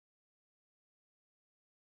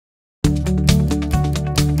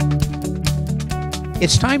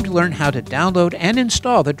It's time to learn how to download and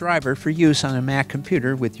install the driver for use on a Mac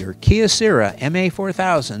computer with your Kyocera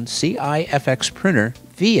MA4000cifx printer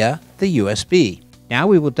via the USB. Now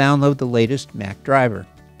we will download the latest Mac driver.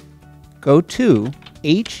 Go to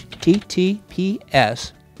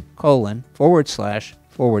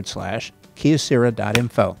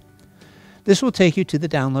https://kyocera.info. This will take you to the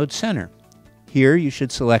download center. Here you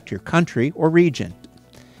should select your country or region.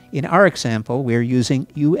 In our example, we are using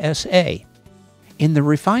USA. In the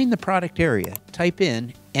Refine the Product area, type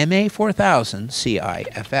in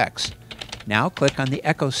MA4000cifx. Now click on the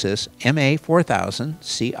EcoSys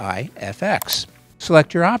MA4000cifx.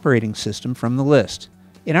 Select your operating system from the list.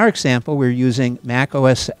 In our example, we're using Mac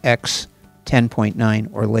OS X 10.9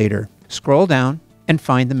 or later. Scroll down and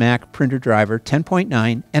find the Mac printer driver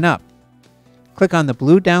 10.9 and up. Click on the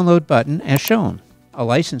blue download button as shown. A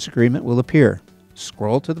license agreement will appear.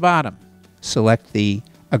 Scroll to the bottom. Select the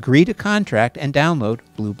Agree to Contract and Download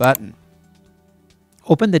blue button.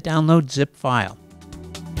 Open the download zip file.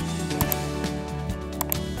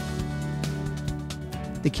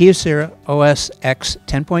 The Kyocera OS X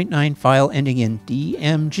 10.9 file ending in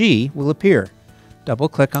DMG will appear.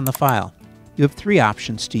 Double-click on the file. You have three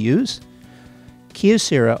options to use: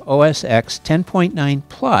 Kyocera OS X 10.9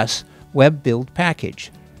 Plus Web Build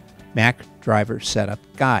Package, Mac Driver Setup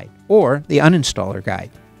Guide, or the Uninstaller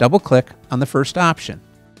Guide. Double-click on the first option.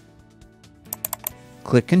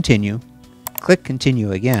 Click Continue. Click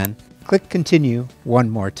Continue again. Click Continue one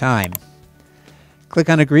more time. Click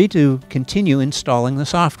on Agree to continue installing the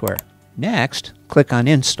software. Next, click on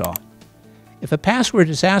Install. If a password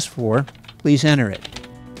is asked for, please enter it.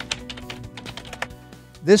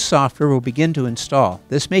 This software will begin to install.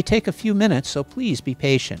 This may take a few minutes, so please be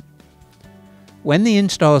patient. When the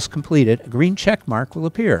install is completed, a green check mark will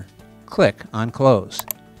appear. Click on Close.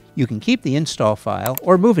 You can keep the install file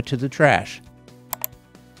or move it to the trash.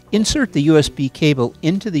 Insert the USB cable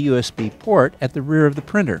into the USB port at the rear of the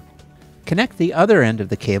printer. Connect the other end of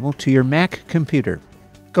the cable to your Mac computer.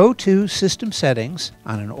 Go to System Settings.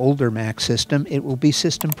 On an older Mac system, it will be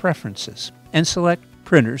System Preferences, and select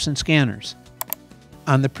Printers and Scanners.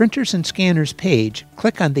 On the Printers and Scanners page,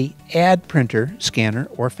 click on the Add Printer, Scanner,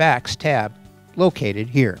 or Fax tab located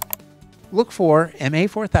here. Look for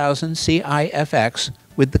MA4000cifx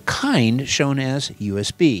with the kind shown as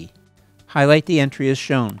USB. Highlight the entry as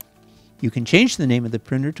shown. You can change the name of the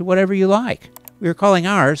printer to whatever you like. We are calling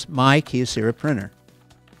ours My Kyocera Printer.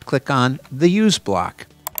 Click on the Use block.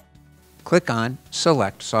 Click on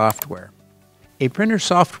Select Software. A printer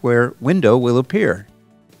software window will appear.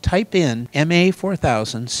 Type in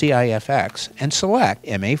MA4000cifx and select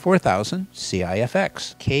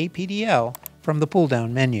MA4000cifx KPDL from the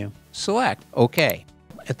pull-down menu. Select OK.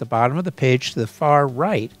 At the bottom of the page to the far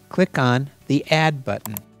right, click on the Add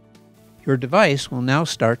button. Your device will now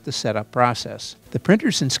start the setup process. The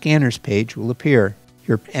Printers and Scanners page will appear.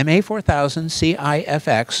 Your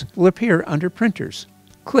MA4000cifx will appear under Printers.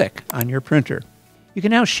 Click on your printer. You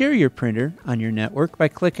can now share your printer on your network by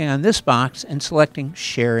clicking on this box and selecting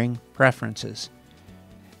Sharing Preferences.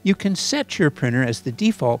 You can set your printer as the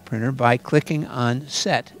default printer by clicking on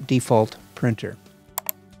Set Default Printer.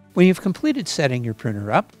 When you've completed setting your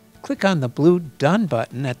printer up, click on the blue Done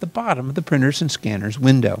button at the bottom of the Printers and Scanners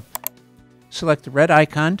window. Select the red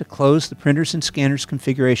icon to close the Printers and Scanners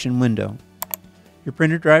configuration window. Your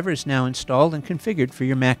printer driver is now installed and configured for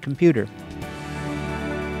your Mac computer.